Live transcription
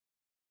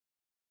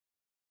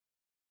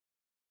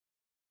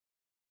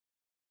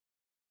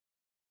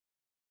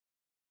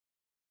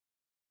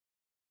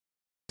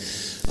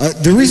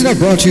The reason I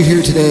brought you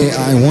here today,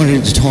 I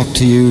wanted to talk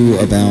to you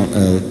about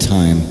a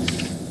time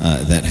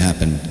that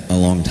happened a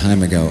long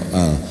time ago.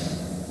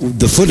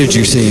 The footage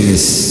you're seeing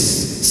is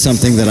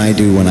something that I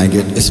do when I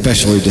get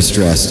especially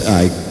distressed.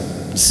 I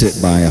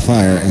sit by a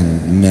fire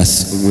and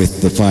mess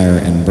with the fire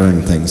and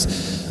burn things.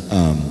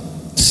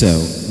 So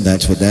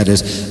that's what that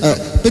is.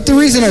 But the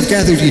reason I've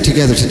gathered you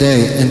together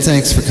today, and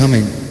thanks for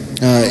coming,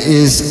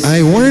 is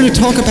I wanted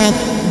to talk about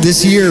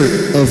this year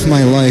of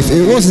my life.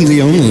 It wasn't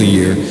the only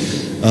year,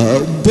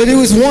 but it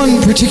was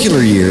one particular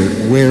year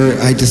where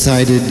I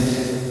decided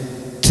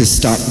to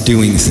stop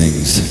doing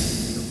things.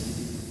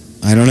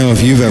 I don't know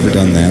if you've ever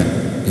done that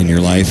in your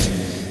life,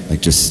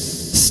 like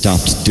just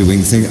stopped doing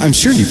things. I'm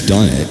sure you've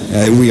done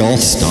it. We all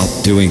stop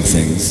doing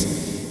things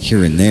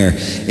here and there.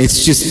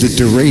 It's just the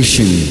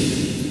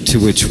duration to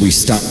which we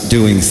stop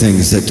doing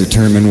things that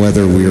determine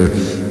whether we're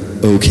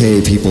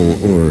okay people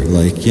or,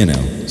 like, you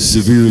know,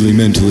 severely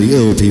mentally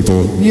ill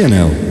people, you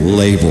know,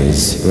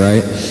 labels,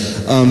 right?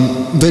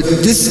 But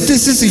this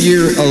is a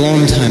year a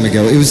long time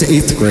ago. It was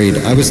 8th grade.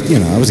 I was a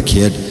kid. I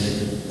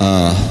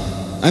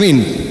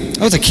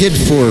was a kid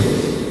for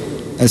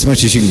as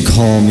much as you can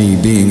call me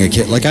being a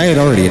kid. Like, I had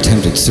already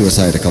attempted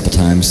suicide a couple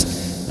times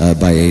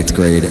by 8th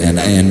grade, and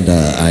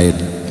I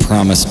had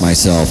promised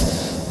myself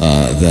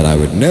that I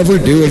would never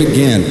do it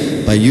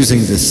again by using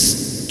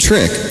this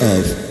trick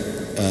of,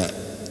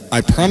 I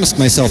promised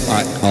myself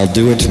I'll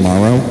do it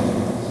tomorrow,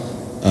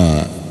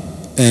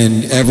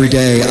 and every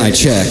day I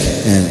check,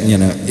 and, you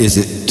know, is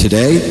it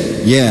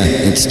today? Yeah,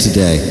 it's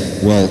today.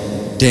 Well,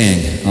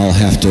 dang, I'll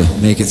have to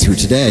make it through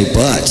today,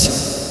 but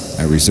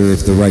I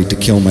reserve the right to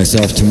kill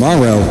myself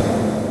tomorrow.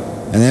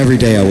 And every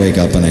day I wake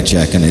up and I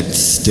check and it's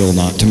still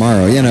not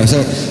tomorrow, you know.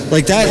 So,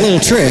 like, that little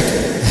trick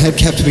had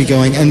kept me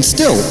going, and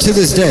still, to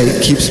this day,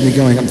 it keeps me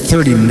going. I'm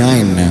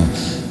 39 now.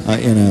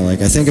 You know,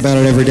 like, I think about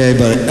it every day,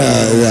 but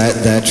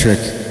that trick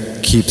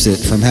keeps it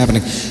from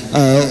happening.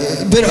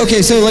 But,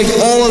 okay, so, like,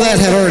 all of that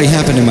had already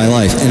happened in my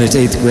life, and it's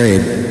 8th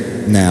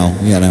grade now,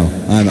 you know.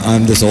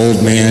 I'm this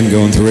old man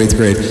going through 8th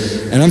grade.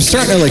 And I'm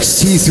starting to, like,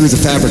 see through the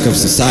fabric of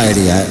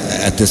society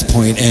at this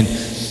point, and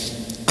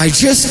I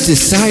just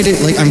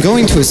decided, like, I'm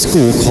going to a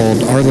school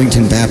called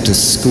Arlington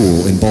Baptist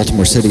School in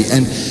Baltimore City,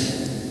 and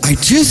I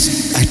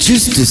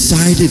just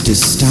decided to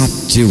stop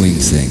doing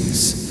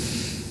things.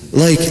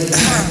 Like,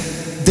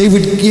 they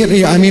would,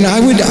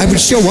 I would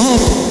show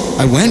up.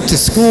 I went to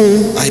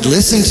school, I'd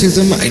listen to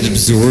them, I'd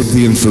absorb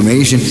the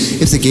information.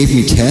 If they gave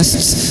me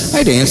tests,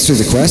 I'd answer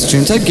the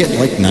questions. I'd get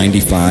like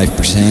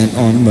 95%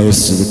 on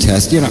most of the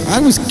tests. You know, I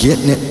was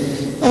getting it.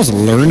 I was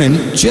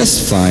learning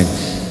just fine.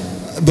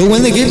 But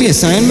when they gave me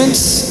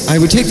assignments, I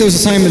would take those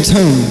assignments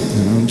home,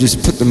 you know,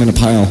 just put them in a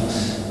pile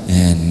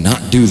and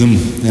not do them.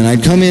 And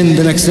I'd come in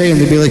the next day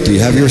and they'd be like, "Do you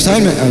have your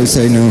assignment?" I would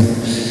say, "No."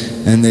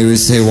 And they would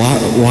say,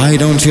 why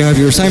don't you have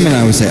your assignment?"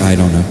 I would say, "I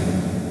don't know."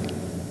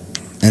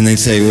 And they'd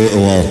say,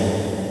 "Well,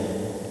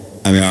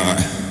 I mean,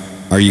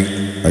 are you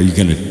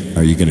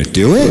gonna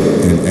do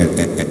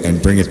it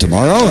and bring it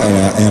tomorrow?"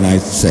 And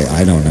I'd say,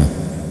 "I don't know."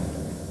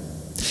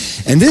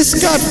 And this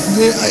got,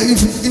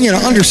 you know,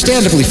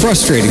 understandably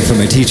frustrating for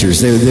my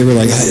teachers. They were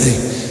like,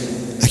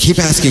 I keep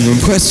asking him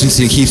questions,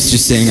 and he keeps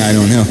just saying, "I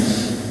don't know."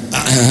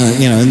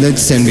 You know, and they'd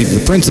send me to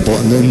the principal,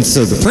 and then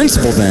so the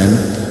principal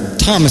then,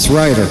 Thomas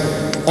Ryder,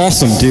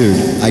 awesome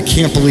dude. I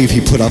can't believe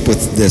he put up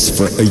with this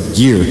for a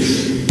year.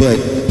 But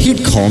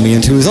he'd call me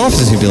into his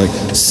office and he'd be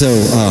like, "So,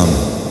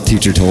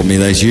 teacher told me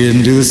that you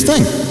didn't do this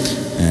thing."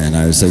 And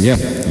I would say, "Yeah."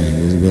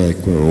 And he'd be like,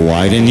 "Well,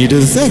 why didn't you do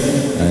the thing?"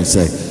 And I'd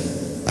say,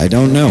 "I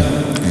don't know."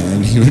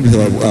 And he would be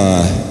like,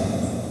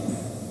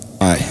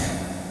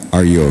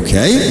 "Are you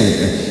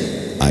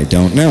okay?" "I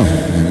don't know."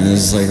 And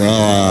it's like,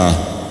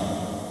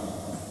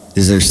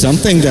 "Is there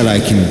something that I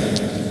can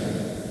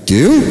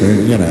do?"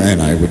 You know, and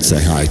I would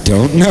say, "I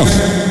don't know."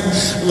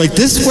 Like,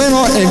 this went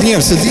on, and, you know,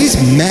 so these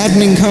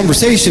maddening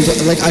conversations,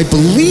 like, I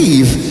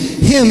believe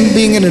him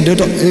being an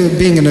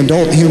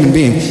adult human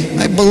being,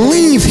 I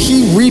believe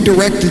he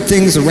redirected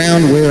things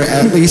around where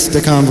at least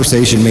the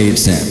conversation made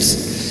sense.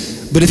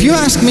 But if you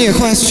ask me a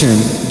question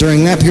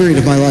during that period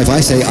of my life,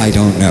 I say, "I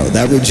don't know."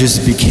 That would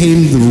just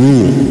became the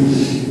rule.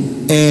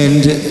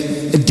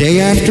 And day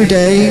after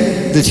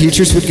day, the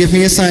teachers would give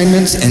me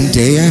assignments, and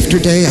day after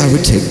day, I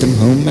would take them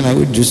home and I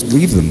would just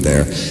leave them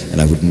there, and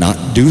I would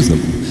not do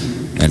them.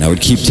 And I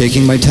would keep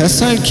taking my tests,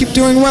 and I'd keep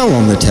doing well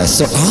on the tests.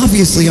 So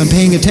obviously I'm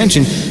paying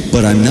attention,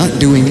 but I'm not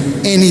doing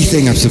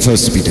anything I'm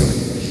supposed to be doing.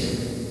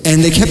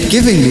 And they kept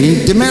giving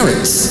me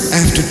demerits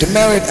after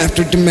demerit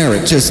after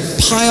demerit, just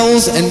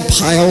piles and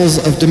piles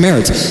of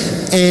demerits.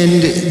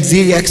 And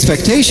the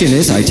expectation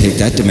is I take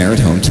that demerit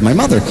home to my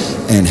mother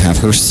and have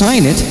her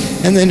sign it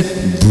and then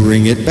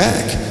bring it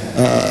back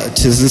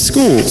to the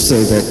school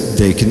so that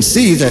they can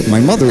see that my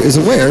mother is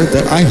aware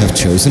that I have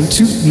chosen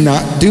to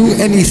not do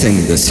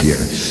anything this year.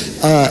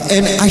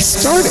 And I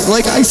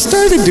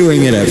started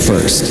doing it at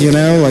first, you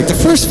know, like the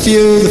first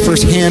few, the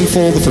first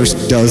handful, the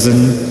first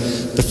dozen,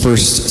 the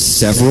first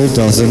several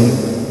dozen.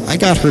 I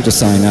got her to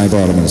sign, I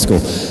brought them into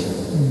school.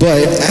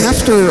 But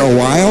after a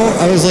while,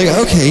 I was like,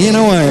 okay, you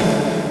know what?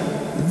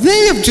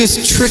 they have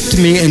just tricked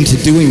me into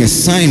doing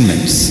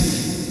assignments.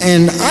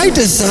 And I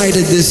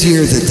decided this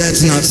year that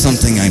that's not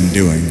something I'm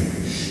doing.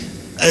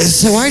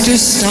 So I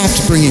just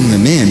stopped bringing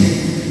them in,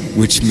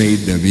 which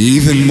made them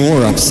even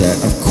more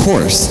upset, of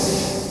course.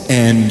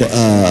 And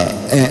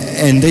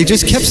they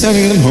just kept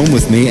sending them home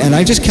with me, and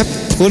I just kept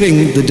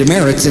putting the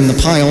demerits in the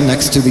pile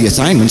next to the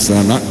assignments that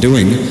I'm not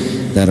doing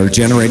that are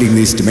generating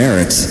these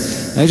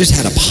demerits. I just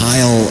had a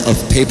pile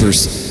of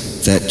papers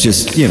that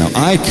just,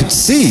 I could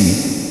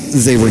see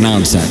they were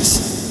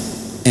nonsense.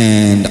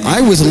 And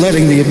I was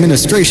letting the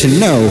administration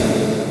know,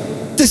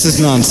 this is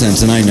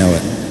nonsense and I know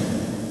it.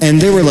 And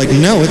they were like,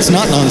 no, it's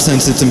not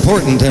nonsense, it's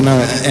important. And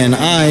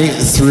I,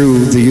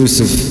 through the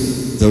use of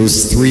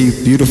those 3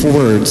 beautiful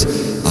words,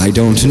 I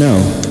don't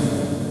know,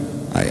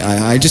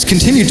 I just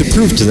continued to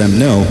prove to them,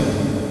 no,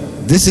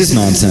 this is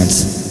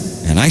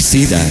nonsense, and I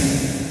see that,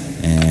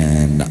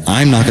 and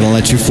I'm not going to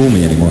let you fool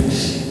me anymore.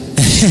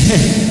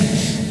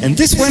 And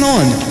this went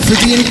on for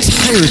the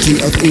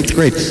entirety of 8th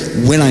grade.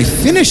 When I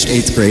finished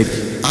 8th grade,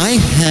 I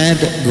had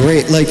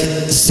great,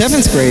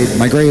 7th grade,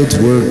 my grades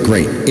were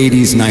great,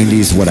 80s,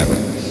 90s, whatever.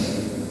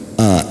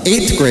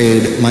 8th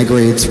grade, my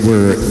grades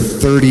were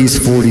 30s,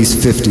 40s,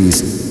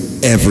 50s,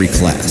 every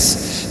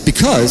class.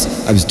 Because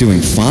I was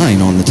doing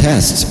fine on the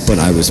tests, but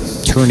I was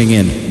turning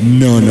in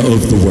none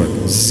of the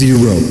work,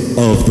 0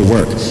 of the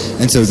work.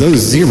 And so those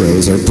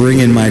zeros are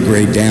bringing my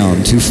grade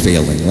down to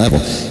failing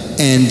level.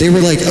 And they were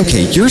like,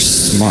 okay, you're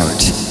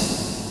smart,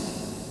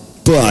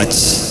 but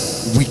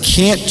we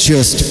can't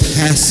just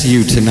pass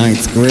you to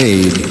 9th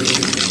grade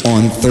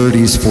on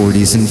 30s,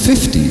 40s, and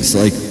 50s.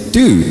 Like,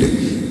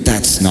 dude,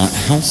 that's not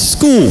how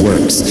school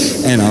works.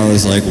 And I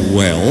was like,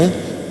 well,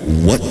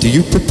 what do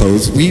you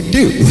propose we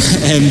do?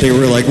 And they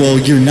were like, well,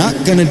 you're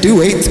not going to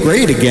do 8th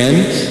grade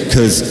again,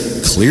 because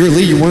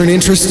clearly you weren't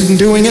interested in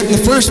doing it in the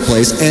first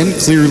place, and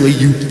clearly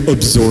you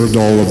absorbed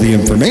all of the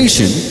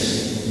information.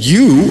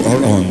 You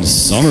are on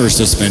summer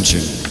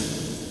suspension,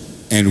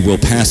 and we'll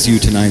pass you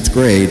to 9th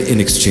grade in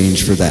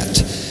exchange for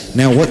that.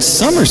 Now, what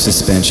summer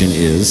suspension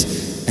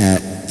is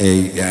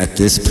at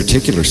this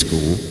particular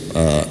school,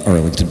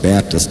 Arlington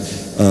Baptist,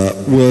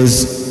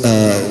 was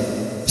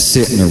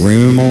sit in a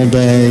room all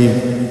day,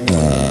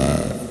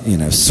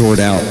 sort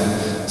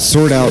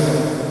out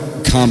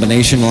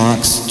combination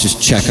locks,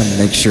 just check them,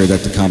 make sure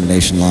that the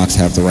combination locks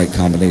have the right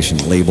combination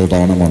labeled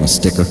on them on a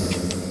sticker,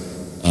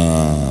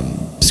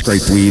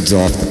 scrape weeds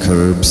off the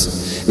curbs.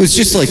 It was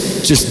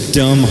just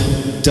dumb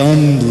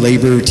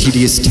labor,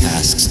 tedious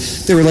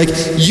tasks. They were like,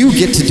 you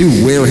get to do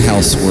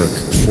warehouse work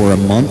for a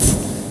month,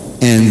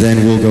 and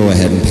then we'll go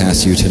ahead and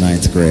pass you to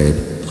 9th grade.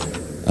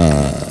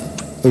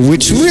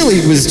 Which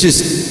really was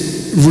just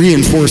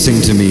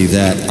reinforcing to me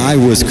that I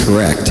was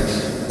correct.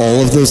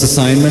 All of those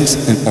assignments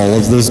and all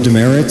of those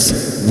demerits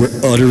were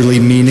utterly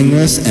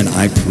meaningless, and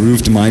I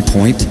proved my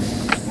point.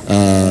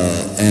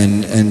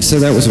 And so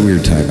that was a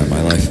weird time in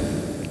my life.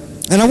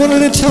 And I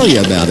wanted to tell you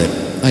about it.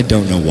 I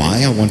don't know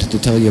why I wanted to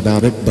tell you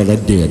about it, but I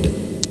did.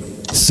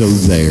 So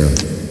there.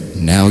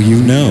 Now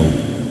you know.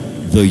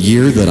 The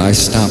year that I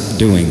stopped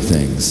doing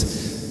things.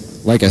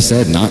 Like I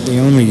said, not the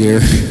only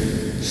year,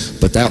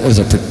 but that was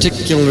a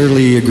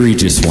particularly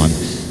egregious one.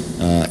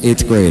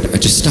 8th grade, I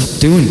just stopped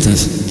doing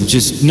this,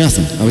 just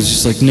nothing. I was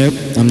just like, nope,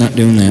 I'm not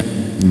doing that.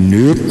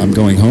 Nope, I'm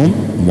going home,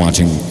 I'm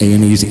watching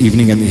A&E's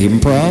Evening at the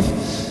Improv,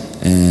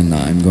 and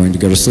I'm going to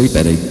go to sleep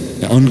at an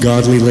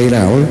ungodly late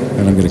hour,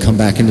 and I'm going to come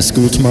back into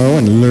school tomorrow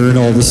and learn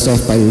all this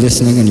stuff by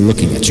listening and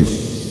looking at you.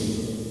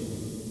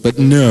 But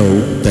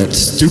no, that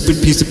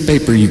stupid piece of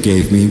paper you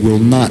gave me will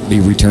not be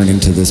returning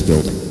to this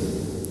building.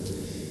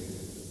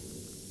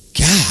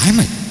 God, I'm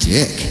a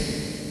dick.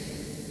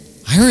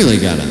 I really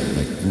gotta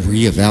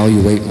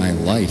reevaluate my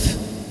life.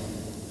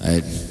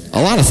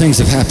 A lot of things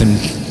have happened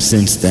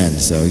since then,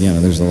 so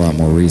there's a lot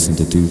more reason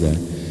to do that.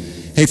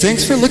 Hey,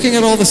 thanks for looking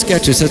at all the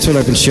sketches. That's what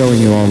I've been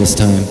showing you all this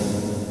time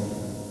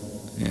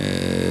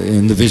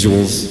in the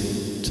visuals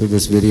to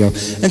this video.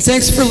 And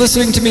thanks for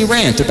listening to me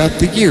rant about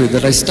the year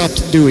that I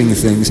stopped doing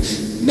things.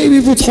 Maybe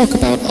we'll talk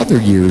about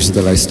other years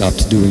that I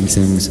stopped doing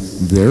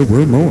things. There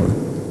were more.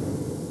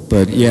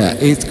 But yeah,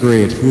 8th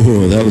grade,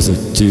 whoa, that was a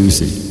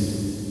doozy.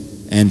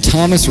 And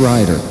Thomas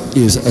Ryder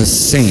is a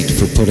saint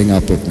for putting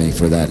up with me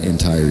for that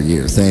entire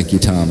year. Thank you,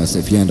 Thomas.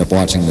 If you end up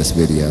watching this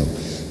video,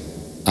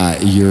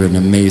 you're an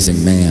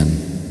amazing man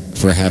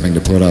for having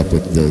to put up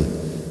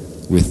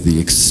with the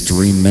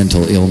extreme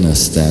mental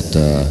illness that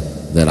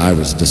I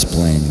was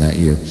displaying that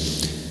year.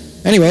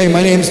 Anyway,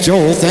 my name's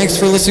Joel. Thanks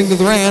for listening to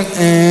the rant,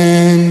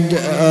 and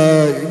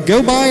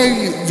go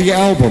buy the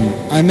album.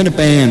 I'm in a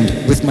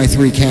band with my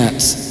 3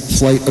 cats,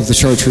 Flight of the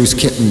Chartreuse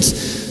Kittens.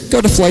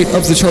 Go to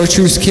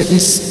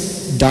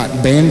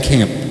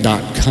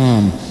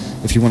flightofthechartreusekittens.bandcamp.com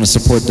if you want to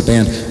support the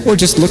band, or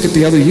just look at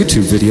the other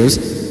YouTube videos.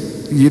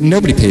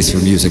 Nobody pays for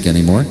music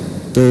anymore.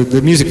 The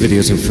music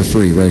videos are for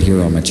free right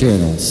here on my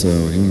channel, so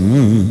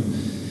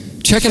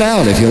check it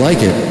out if you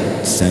like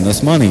it. Send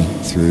us money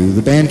through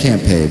the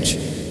Bandcamp page,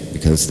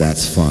 because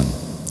that's fun.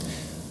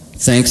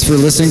 Thanks for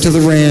listening to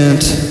the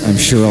rant. I'm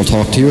sure I'll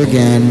talk to you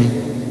again.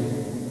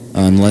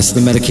 Unless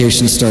the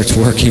medication starts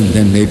working,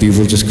 then maybe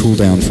we'll just cool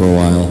down for a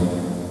while.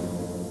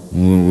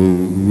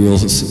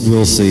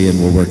 We'll see, and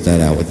we'll work that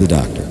out with the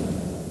doctor.